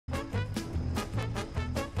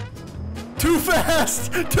Too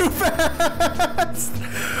fast! Too fast!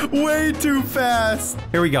 Way too fast!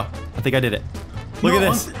 Here we go. I think I did it. Look at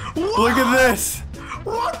this. Look at this.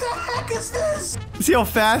 What the heck is this? See how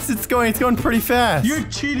fast it's going? It's going pretty fast. You're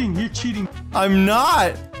cheating. You're cheating. I'm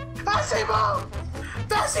not. That's it, Mo.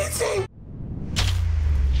 That's it.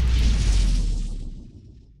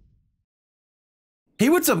 Hey,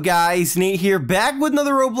 what's up guys? Nate here, back with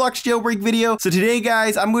another Roblox Jailbreak video. So today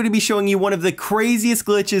guys, I'm going to be showing you one of the craziest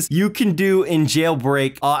glitches you can do in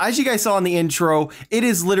Jailbreak. As you guys saw in the intro, it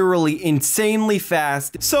is literally insanely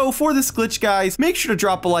fast. So for this glitch guys, make sure to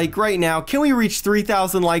drop a like right now. Can we reach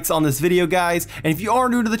 3,000 likes on this video guys? And if you are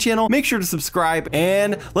new to the channel, make sure to subscribe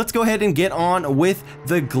and let's go ahead and get on with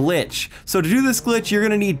the glitch. So to do this glitch, you're going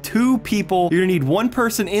to need 2 people. You're going to need 1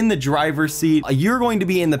 person in the driver's seat. You're going to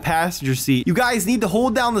be in the passenger seat. You guys need to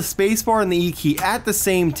hold down the space bar and the E key at the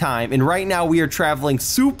same time. And right now we are traveling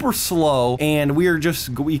super slow and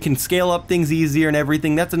we can scale up things easier and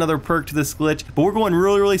everything. That's another perk to this glitch, but we're going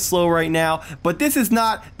really slow right now. But this is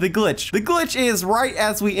not the glitch. The glitch is right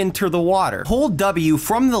as we enter the water. Hold W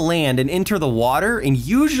from the land and enter the water, and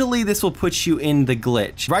usually this will put you in the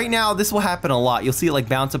glitch. Right now this will happen a lot. You'll see it like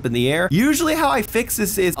bounce up in the air. Usually how I fix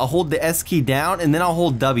this is I'll hold the S key down and then I'll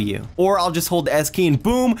hold W, or I'll just hold the S key and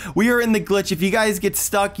boom, we are in the glitch. If you guys get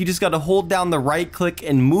stuck, you just got to hold down the right click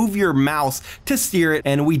and move your mouse to steer it.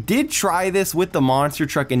 And we did try this with the monster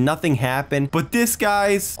truck and nothing happened, but this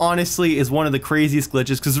guys honestly is one of the craziest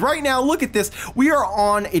glitches, because right now look at this, we are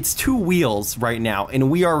on its 2 wheels right now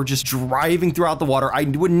and we are just driving throughout the water. I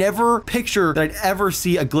would never picture that I'd ever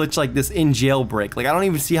see a glitch like this in Jailbreak. Like, I don't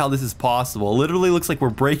even see how this is possible. It literally looks like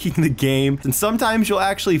we're breaking the game, and sometimes you'll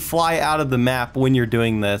actually fly out of the map when you're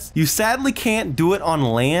doing this. You sadly can't do it on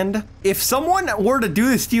land. If someone were to do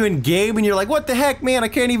this to you in game and you're like, what the heck, man, I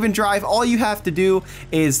can't even drive, all you have to do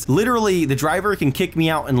is literally the driver can kick me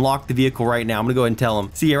out and lock the vehicle right now. I'm gonna go ahead and tell him,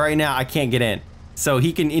 see, right now I can't get in. So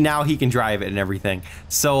he can drive it and everything.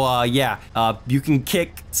 So yeah, you can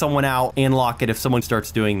kick someone out and lock it if someone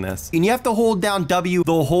starts doing this. And you have to hold down W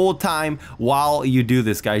the whole time while you do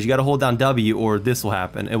this, guys. You got to hold down W or this will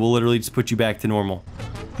happen. It will literally just put you back to normal.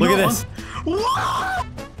 Look at this. What?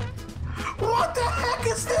 What the heck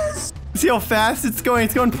is this? See how fast it's going?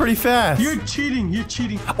 It's going pretty fast. You're cheating. You're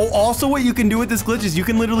cheating. Oh, also what you can do with this glitch is you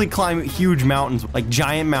can literally climb huge mountains, like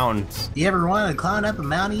giant mountains. You ever want to climb up a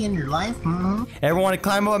mountain in your life? Ever want to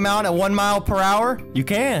climb up a mountain at 1 mile per hour? You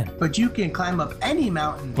can. But you can climb up any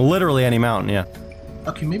mountain. Literally any mountain, yeah.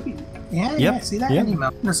 Okay, maybe. Yeah, see that? Any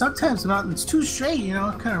mountain. You know, sometimes the mountain's too straight, you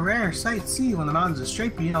know, kind of rare sight to see when the mountains are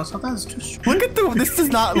straight, but you know, sometimes it's too straight. Look at this does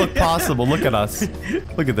not look possible. Look at us.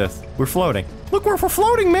 Look at this. We're floating. Look, we're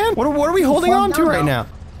floating, man. What are we holding on to right now?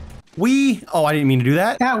 Oh, I didn't mean to do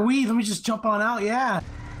that. Yeah, let me just jump on out, yeah.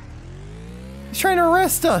 He's trying to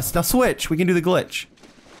arrest us. Now switch. We can do the glitch.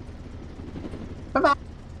 Bye-bye.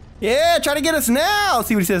 Yeah, try to get us now.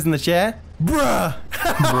 See what he says in the chat. Bruh.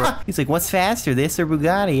 He's like, what's faster, this or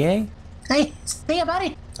Bugatti, eh? Hey, see ya,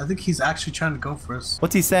 buddy. I think he's actually trying to go for us.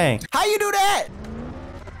 What's he saying? How you do that?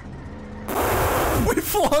 We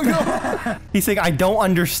flung him. He's like, I don't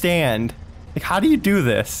understand. Like, how do you do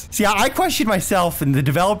this? See, I questioned myself, and the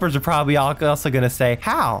developers are probably also gonna say,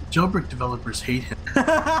 how? Jailbreak developers hate him.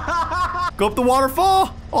 Go up the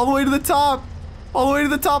waterfall, all the way to the top. All the way to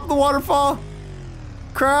the top of the waterfall.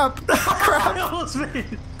 Crap. Crap. I almost made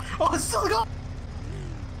it. Oh, it's still going.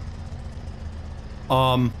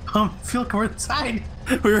 Feel like we're inside.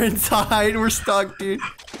 We're inside. We're stuck, dude.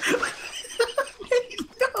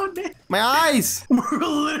 My eyes. We're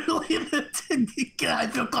literally in the. I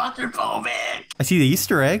feel claustrophobic. I see the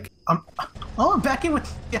Easter egg. Oh, I'm back in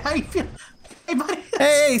with. How do you feel? Hey, buddy.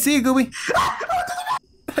 Hey, see you, Gooby.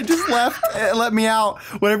 I just left. It let me out.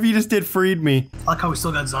 Whatever you just did freed me. I like how we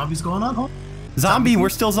still got zombies going on, huh? Zombie, we're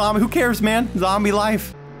still zombie. Who cares, man? Zombie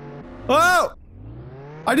life. Whoa!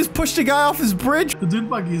 I just pushed a guy off his bridge. The DUNE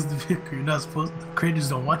buggy is the vehicle you're not supposed to. The creators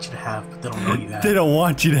don't want you to have, but they don't know you have. They don't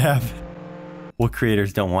want you to have. What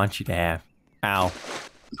creators don't want you to have? Ow.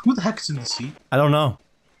 Who the heck's in the seat? I don't know.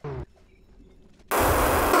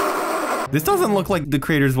 This doesn't look like the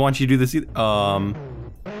creators want you to do this either.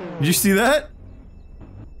 Did you see that?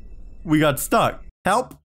 We got stuck.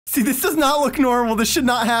 Help. See, this does not look normal. This should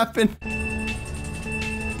not happen.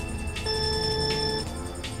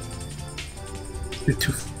 You're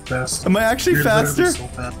too fast. Am I actually faster? So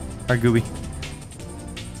fast. Alright, Gooby.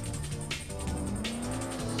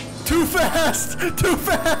 Too fast! Too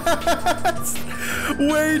fast!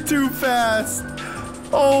 Way too fast!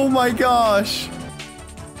 Oh my gosh!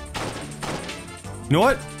 You know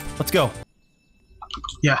what? Let's go.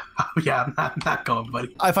 Yeah. Yeah, I'm not going,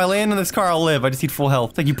 buddy. If I land in this car, I'll live. I just need full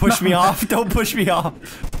health. It's like, you push me off. Don't push me off.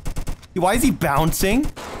 Why is he bouncing?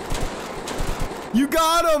 You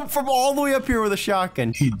got him from all the way up here with a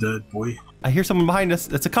shotgun. He dead, boy. I hear someone behind us.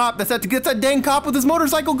 That's a cop. That's that dang cop with his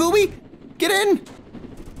motorcycle, Gooby. Get in.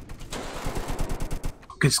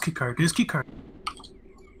 Get his key card. Get his key card.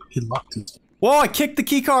 He locked it. Whoa, I kicked the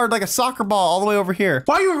key card like a soccer ball all the way over here.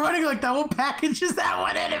 Why are you running like that? What package is that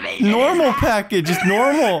one animation? Normal package, it's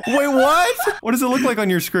normal. Wait, what? What does it look like on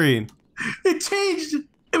your screen? It changed.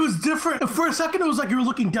 It was different. For a second, it was like you were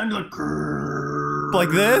looking down, you're like, grrr.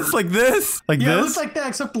 Like this? Like this? Like yeah, this? It looks like that,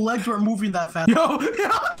 except the legs weren't moving that fast. Yo.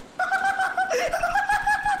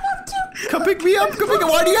 Come pick me up. Come pick me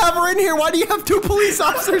up. Why do you have her in here? Why do you have 2 police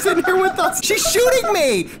officers in here with us? She's shooting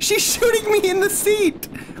me. She's shooting me in the seat.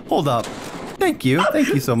 Hold up. Thank you. Thank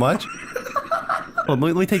you so much. Hold on,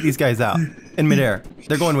 let me take these guys out in midair.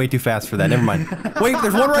 They're going way too fast for that. Never mind. Wait,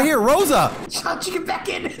 there's one right here. Rosa. How'd you get back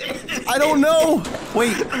in? I don't know.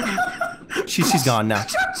 Wait. She's gone now.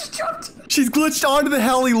 She's glitched onto the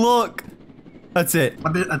heli. Look. That's it.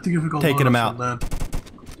 I think if we go taking him out.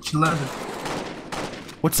 She landed.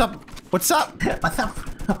 What's up? What's up? What's up?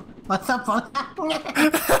 What's up?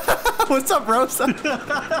 What's up, Rosa?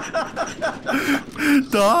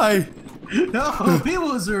 Die. No, he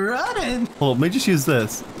was running. Hold on, let me just use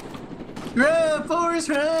this. Run, Forrest,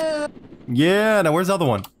 run. Yeah, now where's the other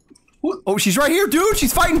one? Oh, she's right here, dude.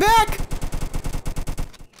 She's fighting back.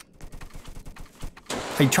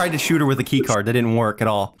 I tried to shoot her with a key card. That didn't work at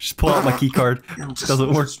all. Just pull out my key card.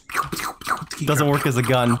 Doesn't work. Doesn't work as a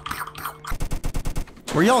gun.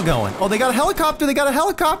 Where y'all going? Oh, they got a helicopter. They got a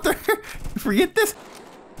helicopter. Forget this.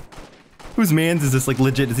 Whose mans is this, like,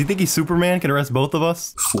 legit? Does he think he's Superman? Can arrest both of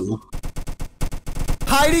us? Fool.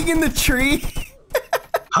 Hiding in the tree.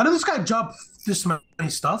 How did this guy drop this many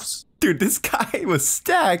stuffs? Dude, this guy was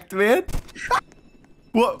stacked, man.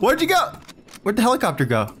 What? Where'd you go? Where'd the helicopter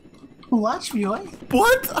go? Watch me, boy.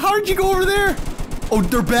 What? How did you go over there? Oh,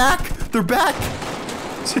 they're back. They're back.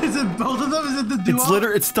 Is it both of them? Is it the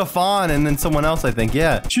duo? It's Stefan and then someone else, I think.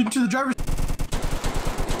 Yeah. Shoot to the driver.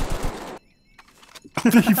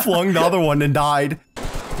 He flung the other one and died.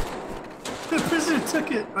 The prisoner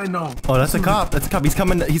took it. I know. Oh, that's a cop. That's a cop. He's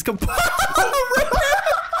coming. He's coming.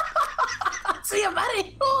 See you,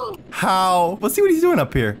 buddy. How? Let's see what he's doing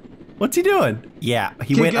up here. What's he doing? Yeah,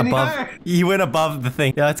 he went above. He went above the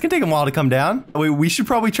thing. Yeah, it's gonna take him a while to come down. Wait, we should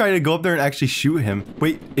probably try to go up there and actually shoot him.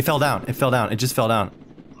 Wait, it fell down. It fell down. It just fell down.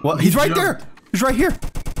 Well, he's right there. He's right here.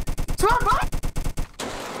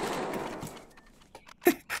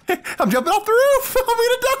 I'm jumping off the roof. I'm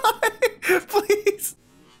gonna die. Please.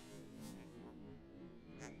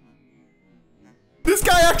 This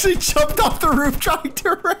guy actually jumped off the roof trying to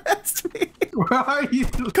arrest me. Where are you?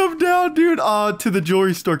 Come down, dude. To the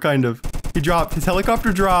jewelry store, kind of. He dropped. His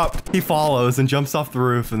helicopter dropped. He follows and jumps off the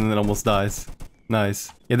roof and then almost dies.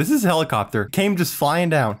 Nice. Yeah, this is a helicopter. Came just flying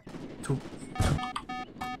down.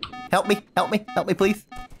 Help me. Help me. Help me, please.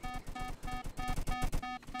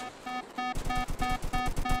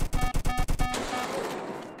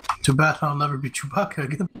 Too bad I'll never be Chewbacca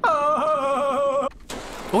again. Oh,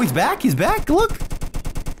 he's back. He's back. Look.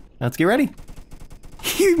 Let's get ready.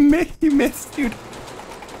 He missed, dude.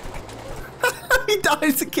 He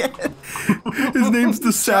dies again. His name's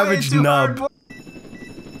the Savage Nub.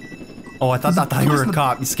 Oh, I thought you were a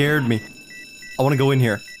cop. You scared me. I want to go in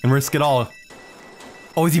here and risk it all.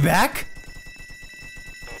 Oh, is he back?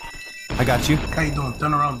 I got you. How you doing?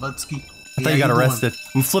 Turn around, Budsky. I thought you got arrested.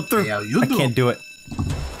 I'm flip through. Yeah, I can't do it.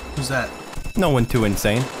 Who's that? No one too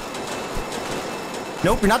insane.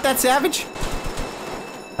 Nope, you're not that savage.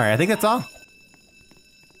 All right, I think that's all.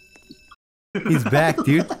 He's back,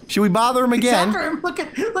 dude. Should we bother him again? After him. Look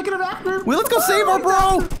at him after him. Well, let's go save our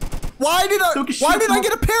bro. Why did I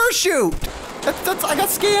get a parachute? I got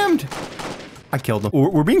scammed. I killed him.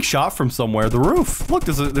 We're being shot from somewhere. The roof. Look,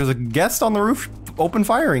 there's a guest on the roof, open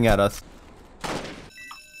firing at us.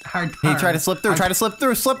 Hard. Hey, try to slip through. Try to slip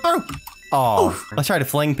through. Slip through. Oh, oof. Let's try to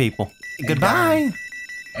fling people. Goodbye.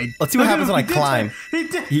 Let's see what happens when I climb. He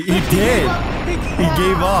did. He gave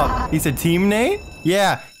up. He said, teammate?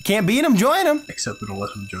 Yeah. Can't beat him. Join him. Except we don't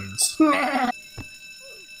let him join us. That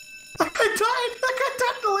guy died.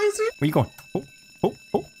 The laser. Where you going?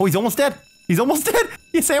 Oh, he's almost dead. He's almost dead.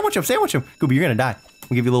 Yeah, sandwich him. Sandwich him. Gooby, you're gonna die.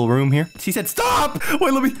 We'll give you a little room here. He said, stop.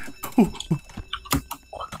 Wait, let me.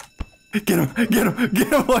 Get him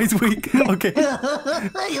while he's weak. Okay.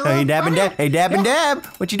 Hey, dab and dab. Hey, dab and dab.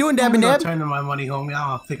 What you doing, dab and dab? I'm turning my money home. I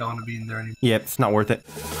don't think I want to be in there anymore. Yep, it's not worth it.